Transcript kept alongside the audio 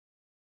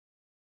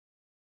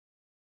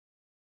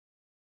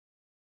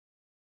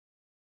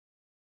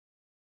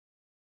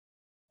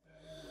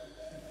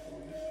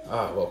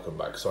Welcome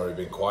back. Sorry,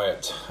 been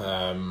quiet.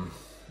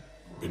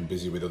 Been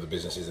busy with other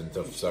businesses and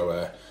stuff, so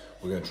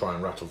we're going to try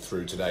and rattle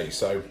through today.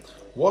 So,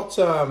 what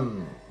a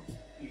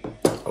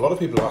lot of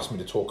people have asked me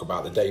to talk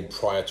about the day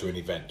prior to an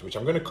event, which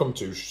I'm going to come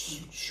to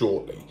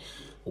shortly.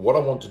 But what I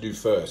want to do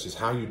first is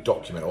how you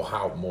document, or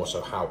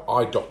how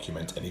I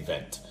document an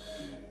event,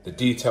 the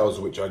details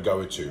which I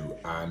go to,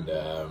 and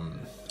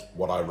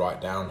what I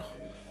write down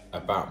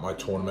about my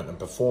tournament and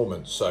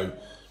performance. So,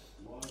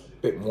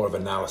 bit more of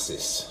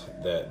analysis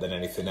than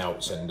anything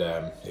else, and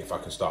if I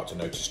can start to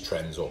notice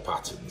trends or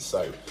patterns.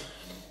 So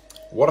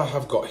what I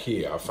have got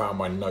here, I found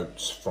my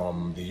notes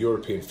from the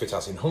European Fit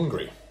House in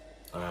Hungary.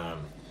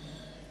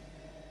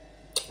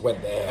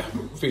 Went there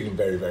feeling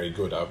very, very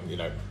good. I'm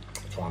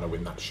trying to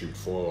win that shoot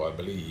for, I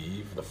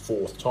believe, the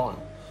 4th time.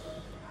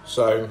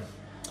 So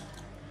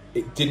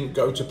it didn't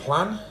go to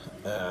plan.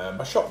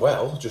 I shot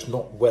well, just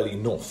not well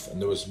enough,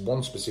 and there was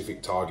one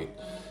specific target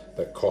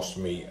that cost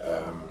me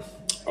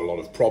a lot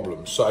of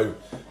problems. So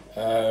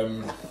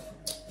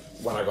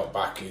when I got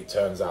back, it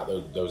turns out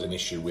there was an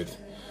issue with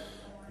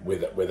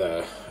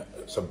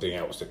something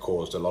else that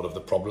caused a lot of the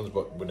problems,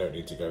 but we don't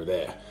need to go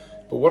there.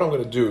 But what I'm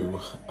going to do,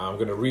 I'm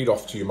going to read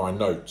off to you my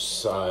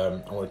notes.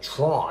 I'm going to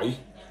try.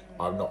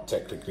 I'm not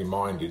technically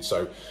minded,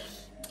 so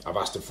I've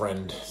asked a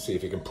friend, see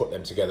if he can put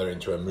them together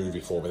into a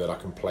movie for me that I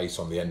can place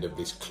on the end of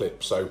this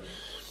clip. So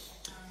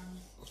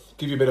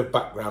give you a bit of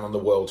background on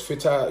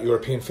the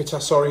European Fit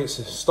House. It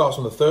starts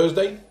on the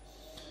Thursday.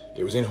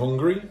 It was in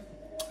Hungary,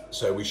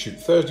 so we shoot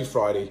Thursday,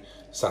 Friday,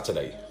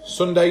 Saturday,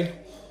 Sunday.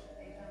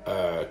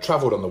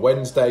 Travelled on the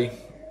Wednesday,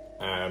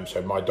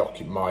 so my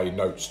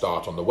notes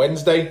start on the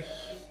Wednesday.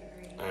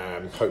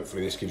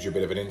 Hopefully this gives you a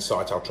bit of an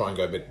insight. I'll try and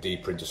go a bit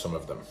deeper into some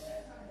of them.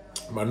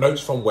 My notes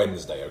from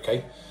Wednesday,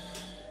 okay?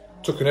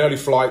 Took an early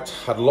flight,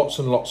 had lots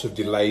and lots of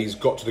delays,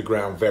 got to the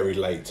ground very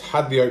late,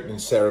 had the opening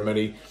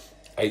ceremony,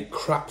 ate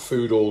crap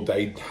food all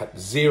day, had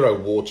 0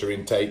 water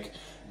intake.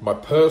 My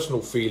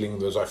personal feeling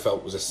was I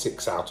felt was a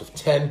 6 out of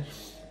 10,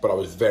 but I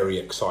was very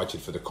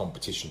excited for the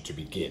competition to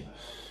begin.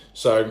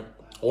 So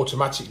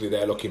automatically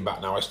there, looking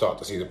back now, I start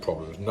to see the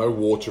problems. No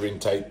water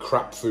intake,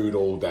 crap food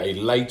all day,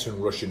 late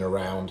and rushing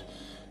around.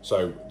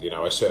 So,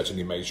 I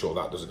certainly made sure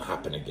that doesn't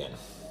happen again.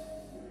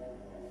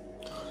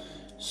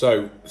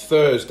 So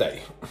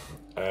Thursday,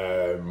 we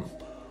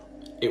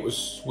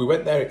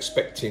went there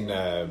expecting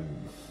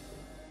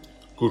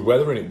good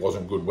weather, and it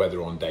wasn't good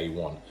weather on day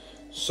one.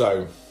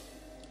 So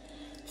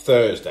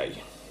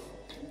Thursday,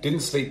 didn't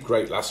sleep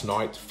great last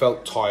night,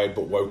 felt tired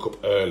but woke up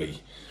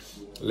early.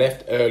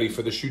 Left early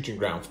for the shooting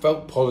ground,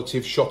 felt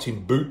positive, shot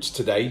in boots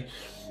today.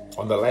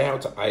 On the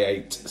layout, I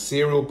ate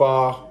cereal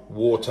bar,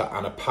 water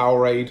and a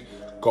Powerade,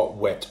 got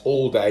wet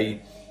all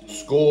day.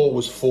 Score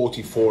was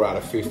 44 out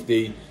of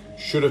 50,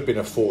 should have been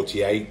a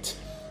 48.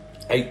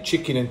 Ate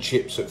chicken and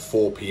chips at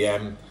 4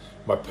 p.m.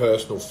 My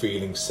personal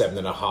feeling,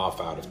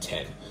 7.5 out of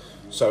 10.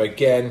 So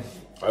again,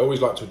 I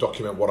always like to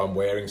document what I'm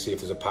wearing, see if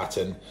there's a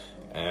pattern.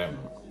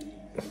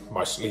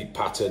 My sleep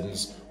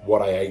patterns,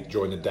 what I ate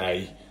during the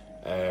day,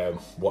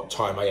 what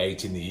time I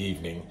ate in the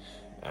evening,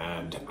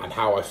 and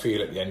how I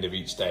feel at the end of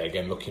each day,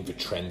 again looking for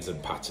trends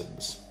and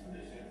patterns.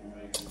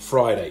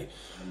 Friday,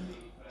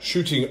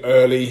 shooting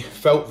early,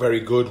 felt very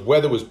good,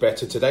 weather was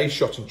better today,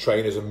 shot in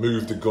trainers and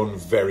moved the gun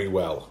very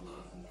well.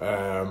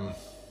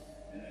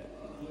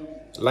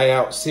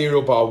 Layout,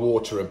 cereal bar,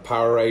 water and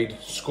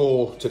Powerade.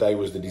 Score today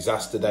was the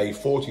disaster day,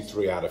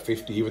 43 out of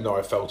 50, even though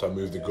I felt I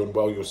moved the gun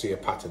well. You'll see a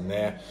pattern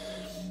there.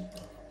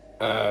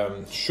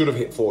 Should have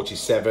hit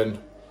 47.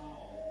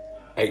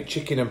 Ate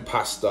chicken and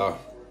pasta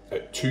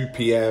at 2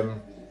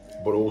 p.m,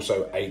 but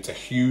also ate a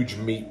huge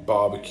meat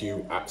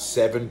barbecue at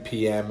 7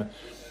 p.m.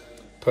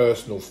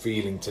 Personal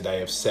feeling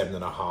today of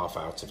 7.5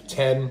 out of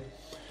 10.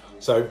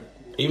 So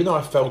even though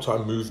I felt I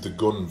moved the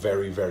gun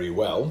very, very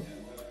well,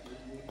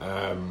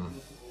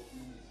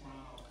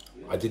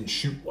 I didn't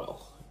shoot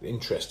well.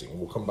 Interesting,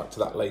 we'll come back to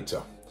that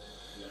later.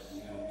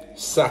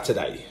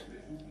 Saturday,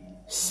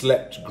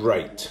 slept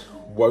great,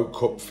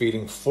 woke up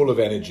feeling full of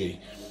energy.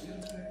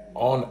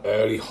 On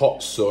early,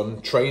 hot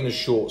sun, trainers,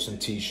 shorts and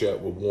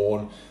t-shirt were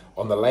worn.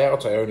 On the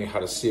layout, I only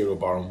had a cereal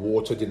bar and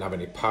water, didn't have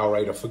any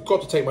Powerade. I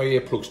forgot to take my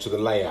earplugs to the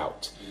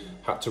layout.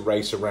 Had to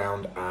race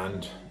around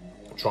and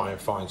try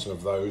and find some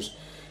of those.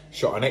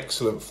 Shot an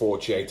excellent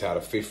 48 out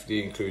of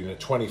 50, including a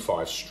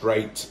 25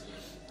 straight.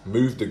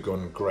 Moved the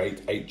gun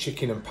great, ate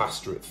chicken and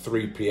pasta at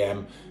 3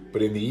 p.m,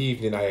 but in the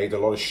evening I ate a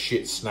lot of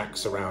shit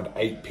snacks around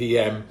 8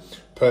 p.m.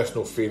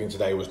 Personal feeling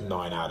today was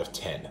 9 out of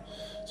 10.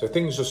 So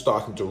things are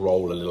starting to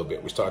roll a little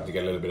bit. We're starting to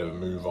get a little bit of a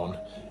move on.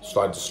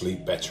 Starting to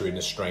sleep better in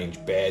a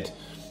strange bed.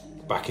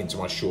 Back into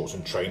my shorts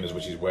and trainers,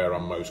 which is where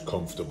I'm most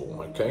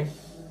comfortable, okay?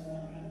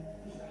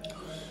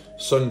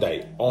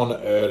 Sunday, on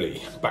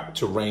early, back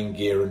to rain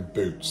gear and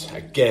boots.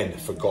 Again,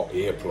 forgot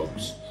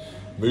earplugs.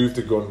 Moved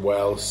the gun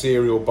well,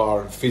 cereal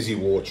bar and fizzy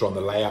water on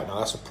the layout. Now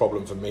that's a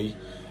problem for me.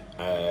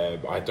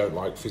 I don't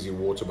like fizzy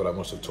water, but I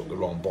must have took the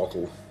wrong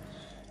bottle.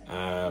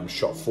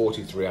 Shot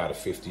 43 out of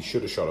 50,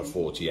 should have shot a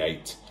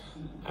 48.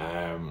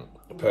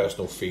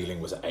 Personal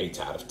feeling was 8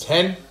 out of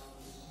 10.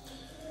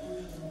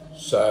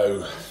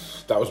 So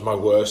that was my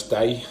worst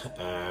day,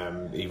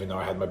 even though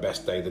I had my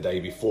best day the day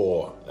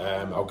before.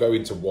 I'll go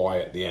into why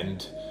at the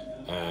end.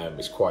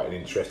 It's quite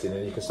interesting,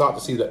 and you can start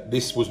to see that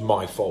this was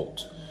my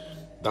fault.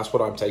 That's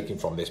what I'm taking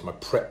from this. My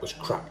prep was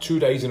crap. 2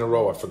 days in a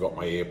row I forgot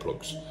my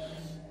earplugs,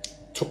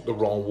 took the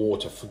wrong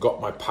water,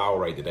 forgot my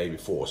Powerade the day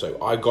before.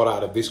 So I got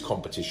out of this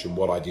competition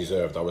what I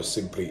deserved. I was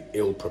simply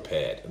ill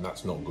prepared, and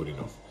that's not good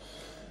enough.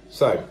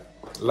 So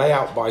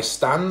layout by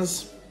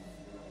stands.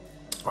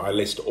 I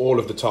list all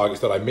of the targets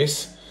that I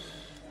miss.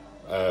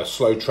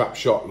 Slow trap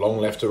shot, long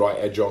left to right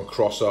edge on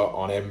crosser,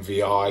 on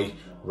MVI,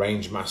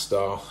 range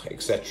master,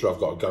 etc. I've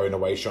got a going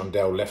away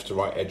chandelle, left to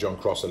right edge on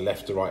crosser,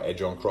 left to right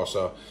edge on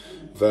crosser,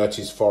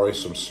 Vertis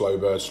Forest, some slow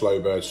birds,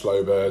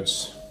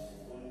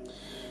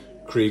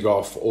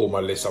 Krieghoff, all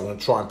my lists. I'm going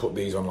to try and put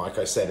these on, like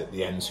I said, at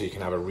the end, so you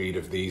can have a read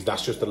of these.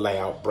 That's just the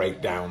layout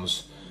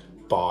breakdowns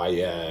by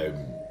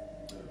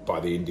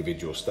the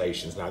individual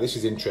stations. Now this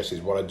is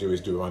interesting. What I do is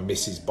do my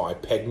misses by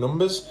peg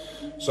numbers.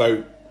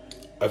 So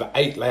over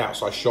 8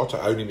 layouts I shot,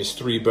 I only missed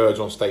 3 birds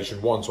on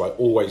station 1, so I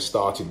always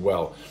started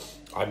well.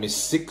 I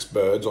missed 6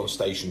 birds on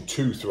station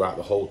 2 throughout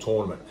the whole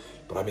tournament,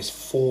 but I missed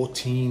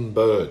 14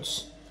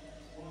 birds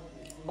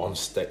on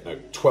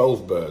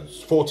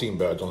 14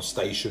 birds on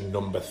station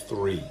number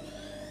 3,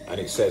 and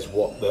it says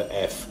what the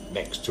F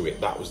next to it.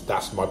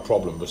 That's my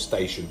problem with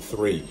station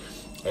 3.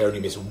 I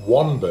only missed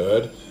 1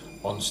 bird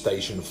on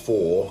station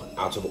 4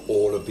 out of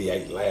all of the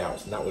 8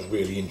 layouts, and that was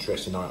really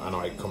interesting, and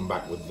I come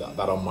back with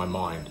that on my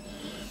mind.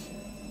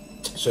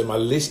 So my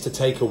list to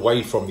take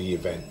away from the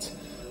event.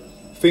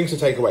 Things to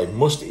take away: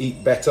 must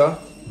eat better,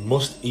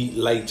 must eat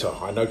later.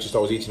 I noticed I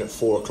was eating at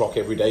 4 o'clock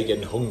every day,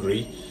 getting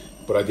hungry,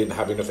 but I didn't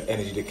have enough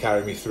energy to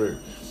carry me through.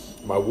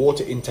 My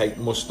water intake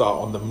must start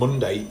on the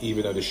Monday,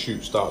 even though the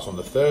shoot starts on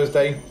the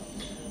Thursday.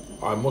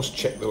 I must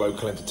check the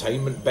local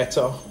entertainment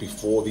better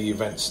before the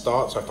event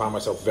starts. I found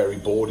myself very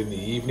bored in the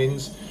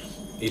evenings.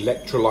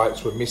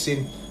 Electrolytes were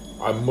missing.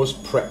 I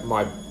must prep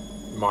my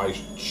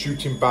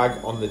shooting bag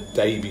on the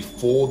day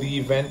before the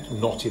event,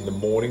 not in the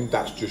morning.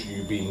 That's just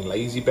you being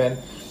lazy, Ben.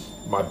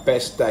 My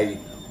best day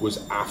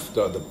was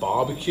after the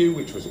barbecue,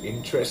 which was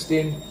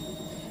interesting.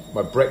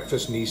 My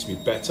breakfast needs to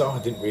be better. I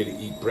didn't really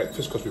eat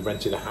breakfast because we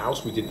rented a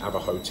house. We didn't have a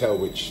hotel,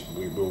 which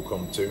we will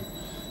come to.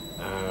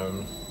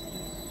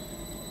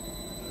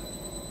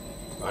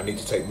 I need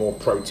to take more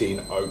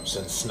protein, oats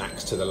and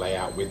snacks to the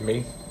layout with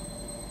me.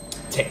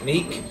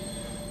 Technique.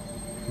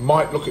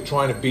 Might look at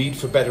trying to bead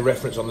for better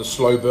reference on the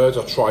slow birds.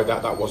 I tried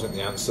that, that wasn't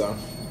the answer.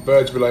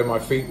 Birds below my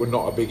feet were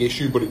not a big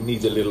issue, but it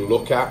needs a little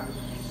look at.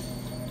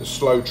 The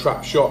slow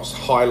trap shots,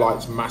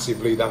 highlights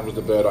massively. That was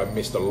the bird I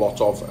missed a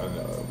lot of,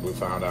 and we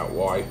found out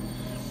why.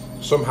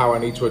 Somehow I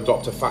need to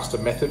adopt a faster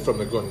method from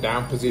the gun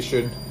down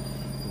position.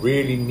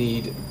 Really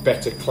need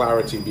better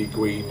clarity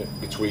between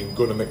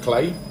gun and the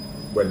clay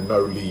when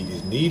no lead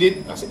is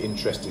needed. That's an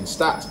interesting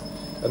stat.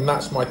 And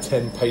that's my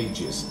 10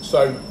 pages.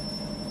 So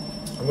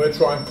I'm going to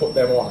try and put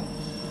them on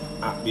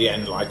at the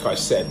end, like I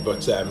said,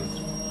 but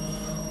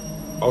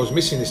I was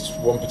missing this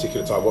one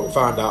particular time. What we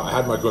found out, I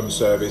had my gun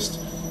serviced.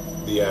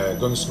 The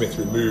gunsmith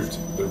removed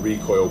the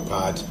recoil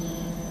pad,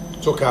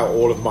 took out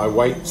all of my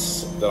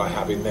weights that I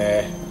have in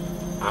there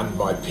and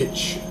my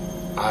pitch,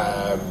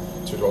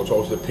 to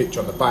alter the pitch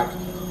on the back.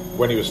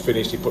 When he was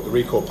finished, he put the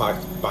recoil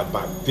pad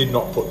back, did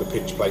not put the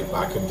pitch plate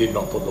back and did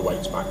not put the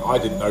weights back. I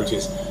didn't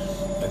notice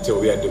until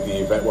the end of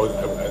the event, well,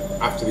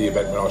 after the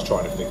event when I was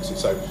trying to fix it.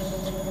 So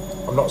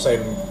I'm not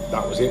saying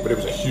that was it, but it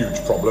was a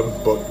huge problem.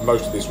 But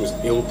most of this was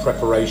ill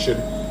preparation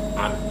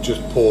and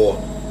just poor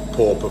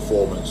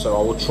performance. So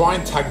I will try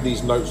and tag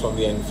these notes on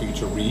the end for you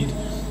to read.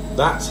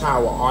 That's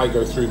how I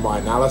go through my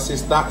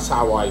analysis. That's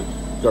how I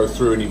go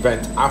through an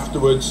event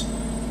afterwards.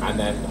 And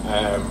then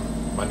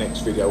my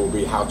next video will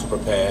be how to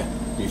prepare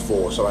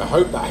before. So I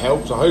hope that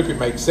helps. I hope it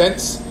makes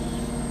sense.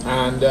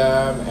 And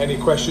any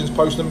questions,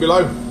 post them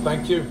below.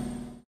 Thank you.